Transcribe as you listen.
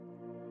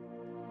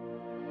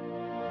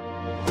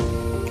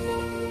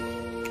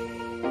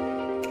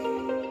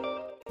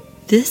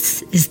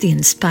This is the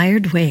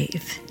Inspired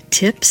Wave,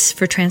 Tips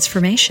for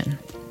Transformation.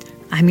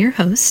 I'm your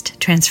host,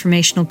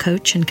 transformational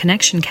coach and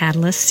connection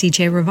catalyst,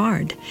 CJ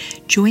Rivard.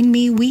 Join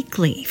me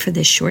weekly for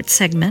this short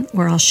segment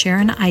where I'll share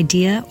an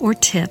idea or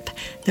tip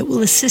that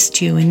will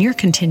assist you in your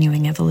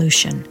continuing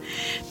evolution.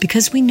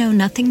 Because we know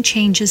nothing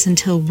changes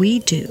until we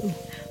do,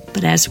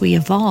 but as we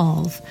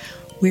evolve,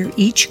 we're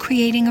each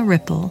creating a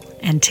ripple,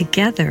 and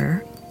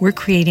together we're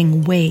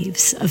creating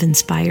waves of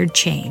inspired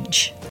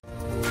change.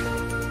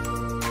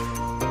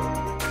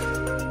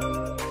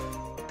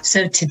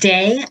 So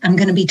today I'm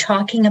going to be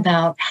talking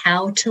about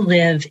how to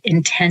live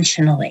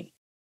intentionally.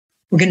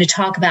 We're going to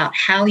talk about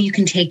how you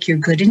can take your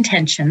good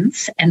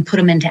intentions and put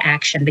them into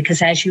action,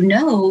 because as you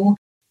know,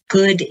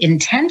 good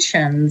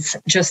intentions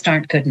just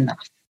aren't good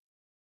enough.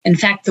 In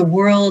fact, the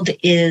world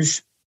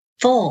is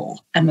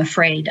full, I'm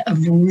afraid,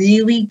 of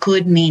really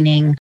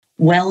good-meaning,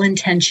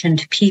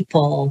 well-intentioned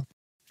people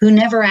who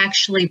never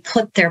actually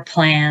put their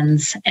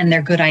plans and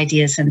their good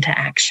ideas into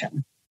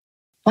action.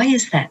 Why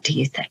is that, do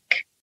you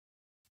think?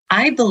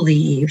 I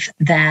believe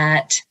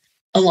that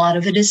a lot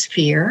of it is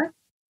fear,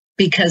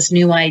 because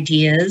new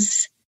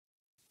ideas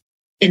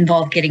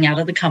involve getting out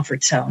of the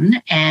comfort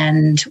zone,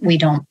 and we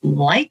don't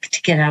like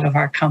to get out of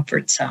our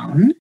comfort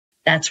zone.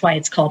 That's why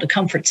it's called a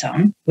comfort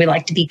zone. We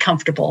like to be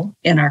comfortable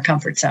in our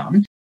comfort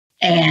zone.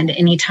 And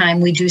anytime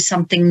we do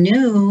something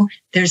new,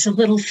 there's a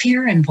little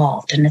fear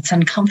involved and it's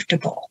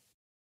uncomfortable.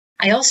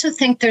 I also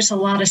think there's a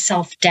lot of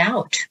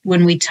self-doubt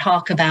when we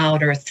talk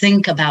about or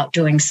think about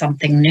doing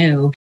something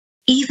new.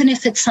 Even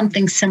if it's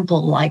something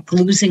simple like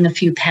losing a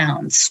few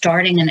pounds,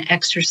 starting an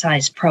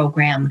exercise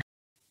program,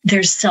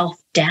 there's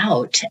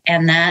self-doubt,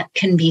 and that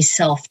can be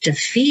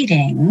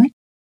self-defeating.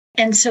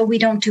 And so we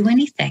don't do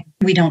anything.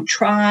 We don't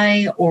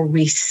try, or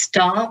we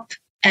stop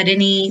at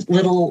any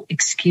little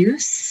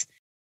excuse.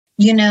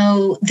 You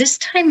know, this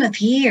time of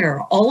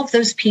year, all of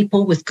those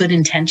people with good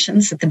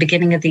intentions at the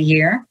beginning of the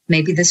year,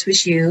 maybe this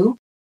was you,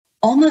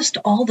 almost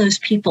all those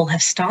people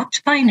have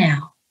stopped by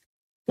now.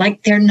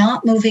 Like they're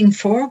not moving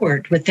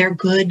forward with their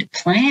good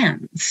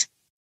plans.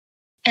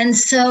 And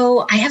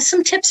so I have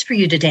some tips for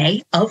you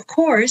today, of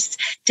course,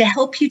 to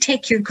help you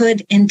take your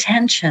good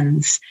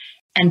intentions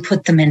and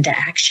put them into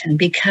action,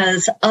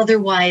 because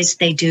otherwise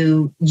they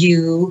do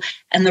you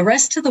and the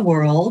rest of the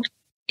world,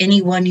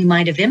 anyone you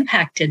might have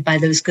impacted by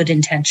those good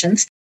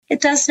intentions,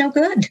 it does no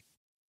good.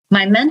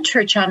 My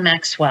mentor, John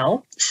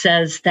Maxwell,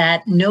 says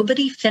that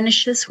nobody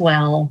finishes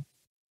well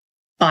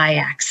by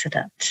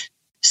accident.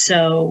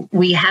 So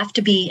we have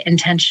to be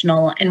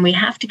intentional and we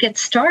have to get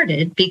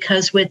started,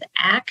 because with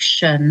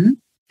action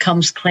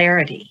comes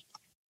clarity.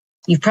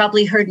 You've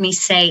probably heard me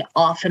say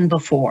often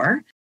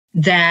before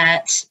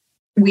that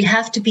we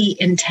have to be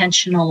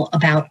intentional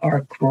about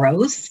our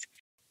growth.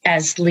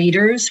 As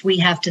leaders, we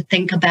have to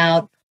think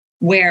about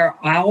where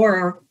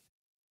our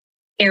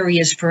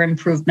areas for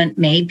improvement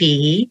may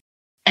be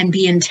and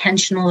be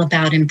intentional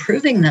about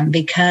improving them,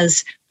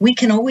 because we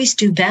can always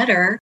do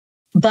better.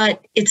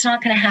 But it's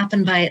not going to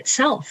happen by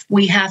itself.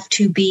 We have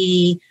to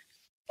be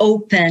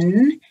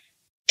open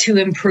to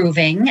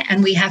improving,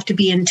 and we have to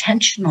be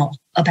intentional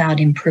about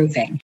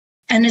improving.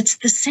 And it's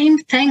the same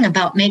thing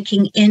about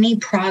making any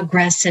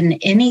progress in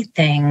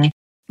anything.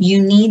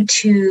 You need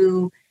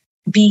to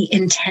be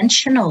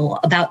intentional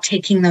about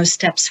taking those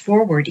steps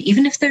forward,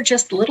 even if they're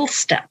just little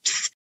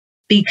steps,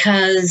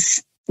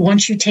 because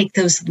once you take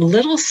those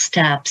little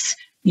steps,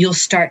 you'll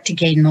start to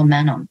gain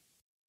momentum.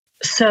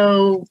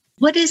 So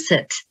what is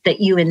it that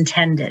you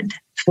intended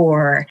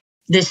for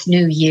this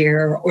new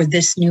year or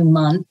this new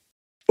month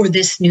or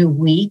this new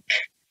week?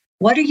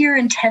 What are your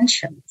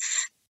intentions?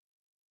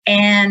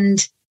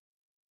 And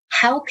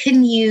how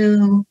can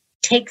you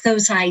take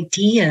those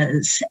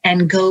ideas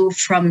and go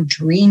from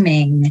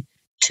dreaming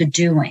to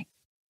doing?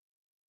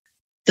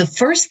 The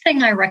first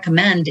thing I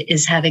recommend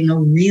is having a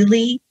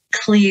really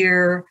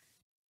clear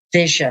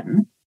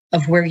vision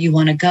of where you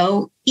want to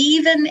go,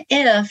 even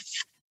if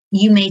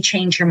you may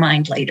change your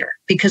mind later,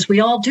 because we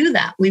all do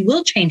that. We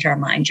will change our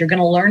mind. You're going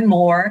to learn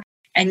more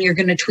and you're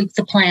going to tweak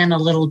the plan a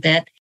little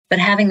bit, but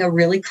having a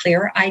really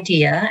clear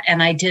idea.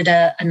 And I did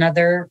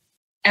another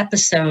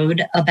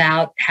episode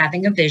about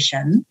having a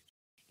vision.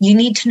 You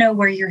need to know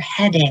where you're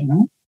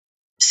heading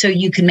so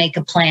you can make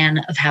a plan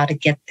of how to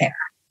get there.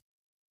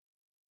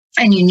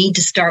 And you need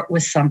to start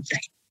with something.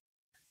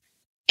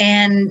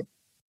 And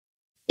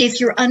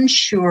if you're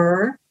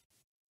unsure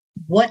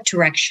what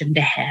direction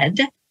to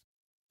head,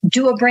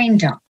 do a brain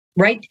dump.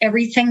 Write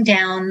everything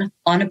down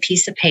on a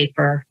piece of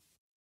paper.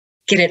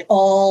 Get it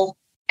all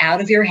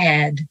out of your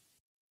head,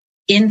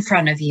 in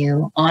front of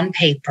you on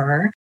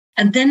paper,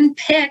 and then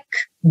pick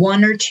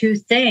one or two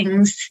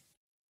things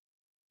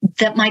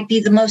that might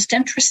be the most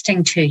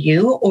interesting to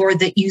you, or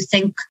that you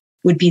think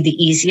would be the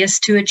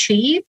easiest to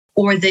achieve,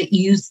 or that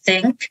you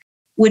think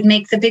would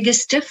make the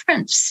biggest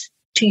difference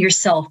to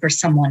yourself or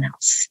someone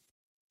else.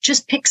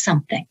 Just pick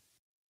something.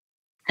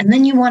 And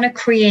then you want to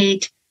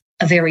create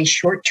a very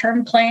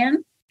short-term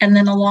plan and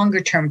then a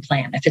longer-term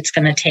plan if it's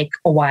going to take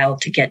a while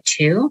to get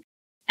to.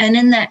 And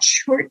in that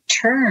short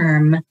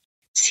term,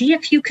 See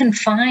if you can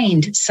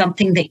find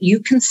something that you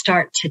can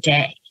start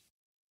today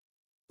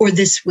or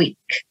this week.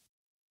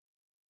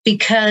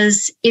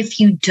 Because if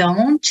you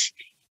don't,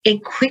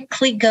 it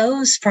quickly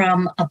goes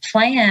from a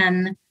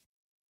plan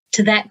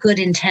to that good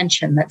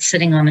intention that's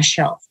sitting on a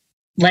shelf,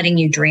 letting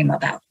you dream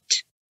about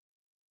it.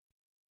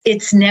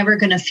 It's never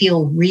going to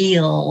feel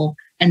real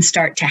and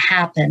start to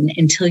happen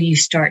until you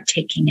start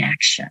taking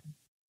action.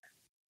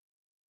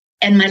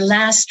 And my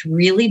last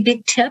really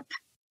big tip,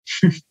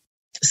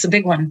 it's a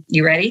big one.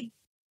 You ready?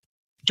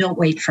 Don't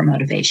wait for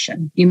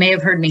motivation. You may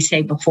have heard me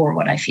say before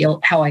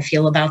how I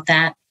feel about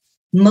that.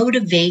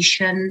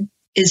 Motivation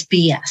is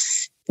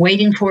BS.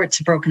 Waiting for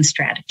it's a broken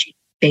strategy,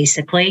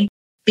 basically,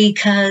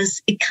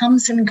 because it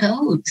comes and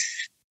goes.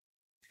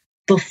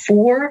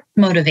 Before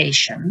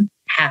motivation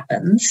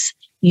happens,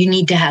 you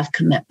need to have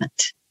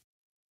commitment.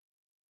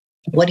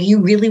 What do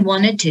you really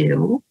want to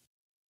do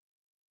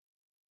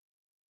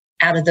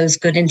out of those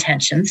good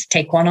intentions?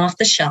 Take one off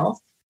the shelf.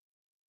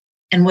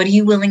 And what are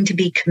you willing to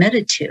be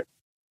committed to?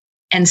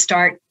 And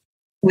start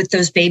with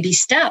those baby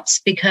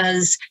steps,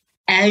 because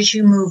as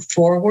you move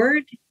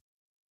forward,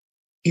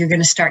 you're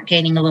going to start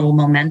gaining a little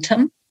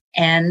momentum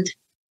and,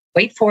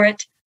 wait for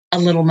it, a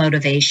little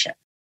motivation.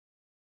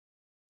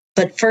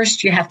 But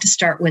first, you have to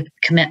start with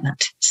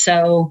commitment.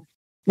 So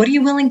what are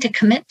you willing to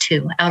commit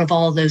to out of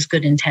all of those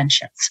good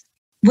intentions?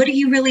 What are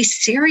you really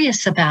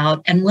serious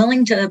about and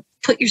willing to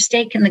put your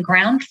stake in the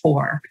ground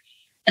for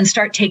and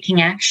start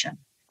taking action?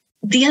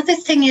 The other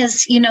thing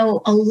is,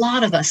 a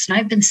lot of us, and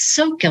I've been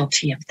so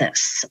guilty of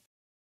this,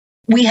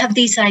 we have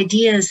these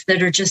ideas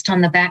that are just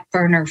on the back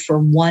burner for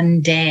one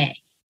day.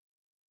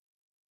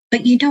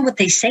 But you know what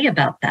they say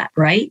about that,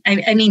 right?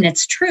 I mean,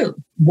 it's true.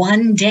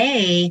 One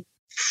day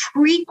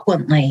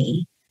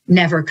frequently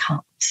never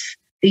comes.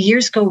 The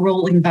years go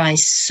rolling by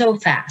so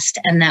fast.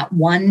 And that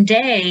one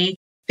day,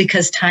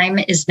 because time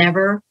is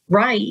never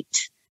right,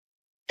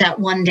 that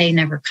one day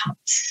never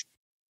comes.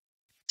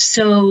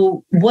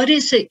 So what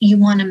is it you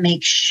want to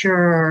make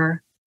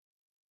sure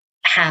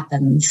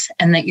happens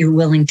and that you're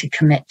willing to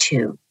commit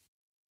to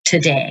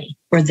today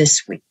or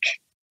this week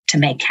to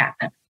make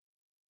happen?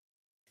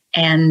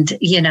 And,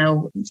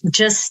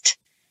 just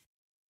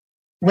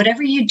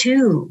whatever you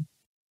do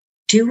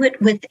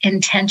it with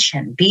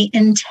intention. Be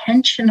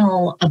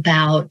intentional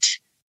about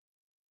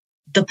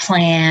the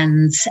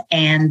plans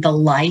and the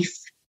life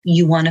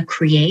you want to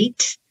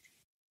create,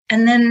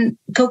 and then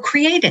go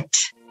create it.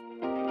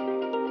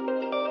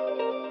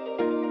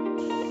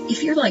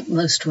 If you're like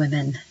most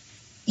women,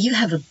 you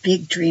have a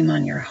big dream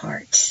on your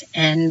heart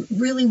and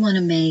really want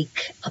to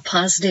make a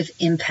positive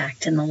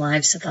impact in the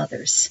lives of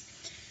others.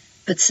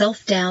 But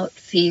self-doubt,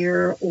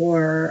 fear,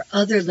 or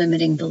other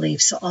limiting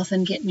beliefs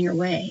often get in your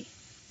way.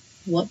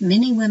 What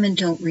many women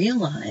don't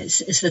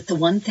realize is that the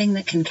one thing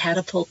that can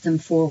catapult them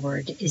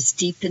forward is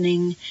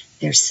deepening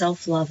their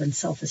self-love and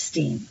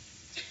self-esteem.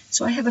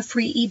 So I have a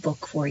free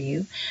ebook for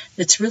you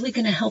that's really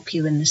going to help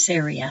you in this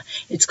area.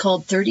 It's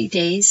called 30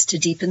 Days to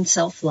Deepen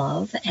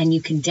Self-Love, and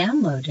you can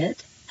download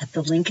it at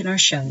the link in our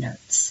show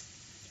notes.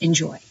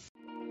 Enjoy.